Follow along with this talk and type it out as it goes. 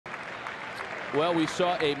Well, we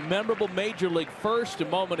saw a memorable Major League first a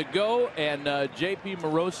moment ago, and J.P.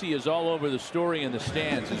 Morosi is all over the story in the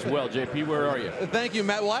stands as well. J.P., where are you? Thank you,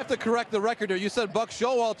 Matt. Well, I have to correct the record here. You said Buck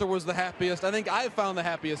Showalter was the happiest. I think I found the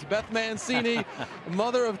happiest. Beth Mancini,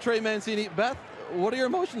 mother of Trey Mancini. Beth, what are your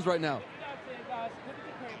emotions right now?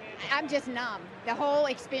 I'm just numb. The whole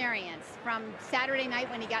experience from Saturday night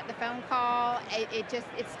when he got the phone call, it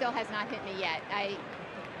still has not hit me yet.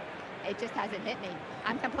 It just hasn't hit me.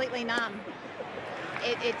 I'm completely numb.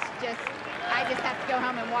 I just have to go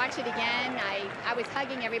home and watch it again. I was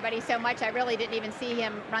hugging everybody so much, I really didn't even see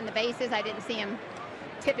him run the bases. I didn't see him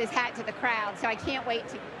tip his hat to the crowd. So I can't wait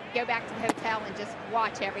to go back to the hotel and just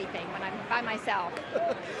watch everything when I'm by myself.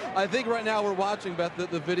 I think right now we're watching, Beth,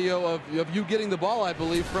 the video of you getting the ball, I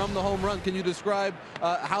believe, from the home run. Can you describe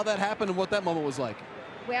how that happened and what that moment was like?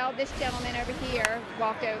 Well, this gentleman over here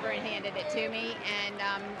walked over and handed it to me, and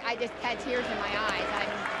I just had tears in my eyes.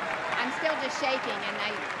 I'm still just shaking,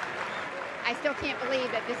 and I still can't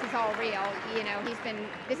believe that this is all real. You know,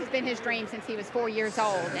 this has been his dream since he was 4 years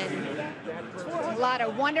old, and a lot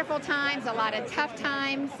of wonderful times, a lot of tough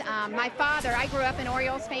times. My father, I grew up an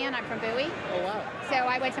Orioles fan. I'm from Bowie. Oh, wow. So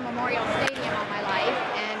I went to Memorial Stadium all my life,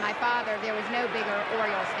 and my father, there was no bigger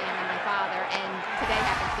Orioles fan than my father, and today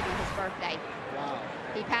happens to be his birthday. Wow.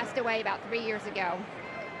 He passed away about 3 years ago,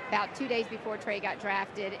 about 2 days before Trey got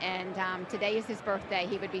drafted, and today is his birthday.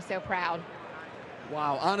 He would be so proud.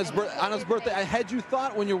 Wow, on his birthday, had you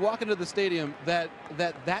thought when you're walking to the stadium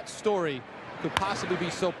that story could possibly be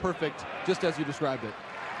so perfect, just as you described it?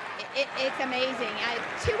 It's amazing.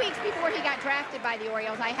 2 weeks before he got drafted by the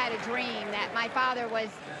Orioles, I had a dream that my father was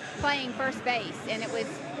playing first base, and it was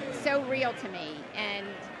so real to me. And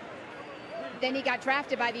then he got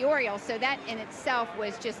drafted by the Orioles, so that in itself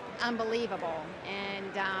was just unbelievable.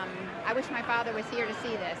 And I wish my father was here to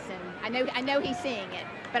see this, and I know he's seeing it,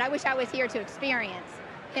 but I wish I was here to experience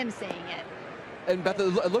him seeing it. And Beth,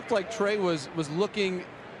 it looked like Trey was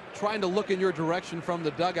trying to look in your direction from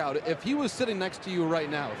the dugout. If he was sitting next to you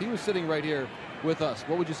right now, if he was sitting right here with us,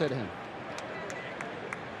 what would you say to him?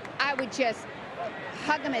 I would just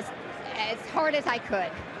hug him as hard as I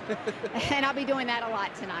could. And I'll be doing that a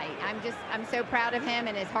lot tonight. I'm so proud of him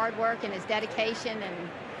and his hard work and his dedication and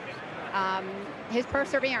his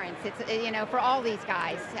perseverance. It's, you know, for all these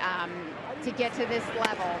guys to get to this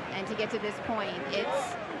level and to get to this point,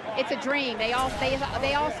 it's a dream. They all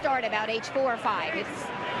start about age 4 or 5. It's,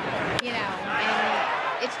 you know,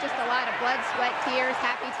 and it's just a lot of blood, sweat, tears,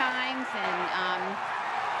 happy times, and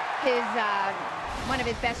one of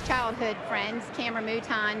his best childhood friends, Cameron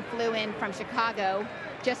Mouton, flew in from Chicago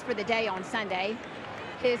just for the day on Sunday.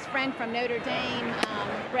 His friend from Notre Dame,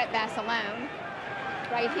 Brett Bassalone,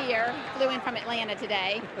 right here, flew in from Atlanta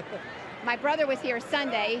today. My brother was here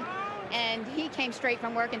Sunday, and he came straight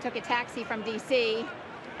from work and took a taxi from D.C.,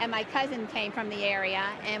 and my cousin came from the area,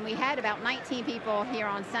 and we had about 19 people here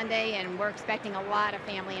on Sunday, and we're expecting a lot of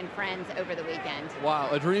family and friends over the weekend. Wow,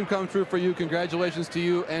 a dream come true for you. Congratulations to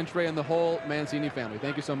you and Trey and the whole Mancini family.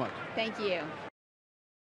 Thank you so much. Thank you.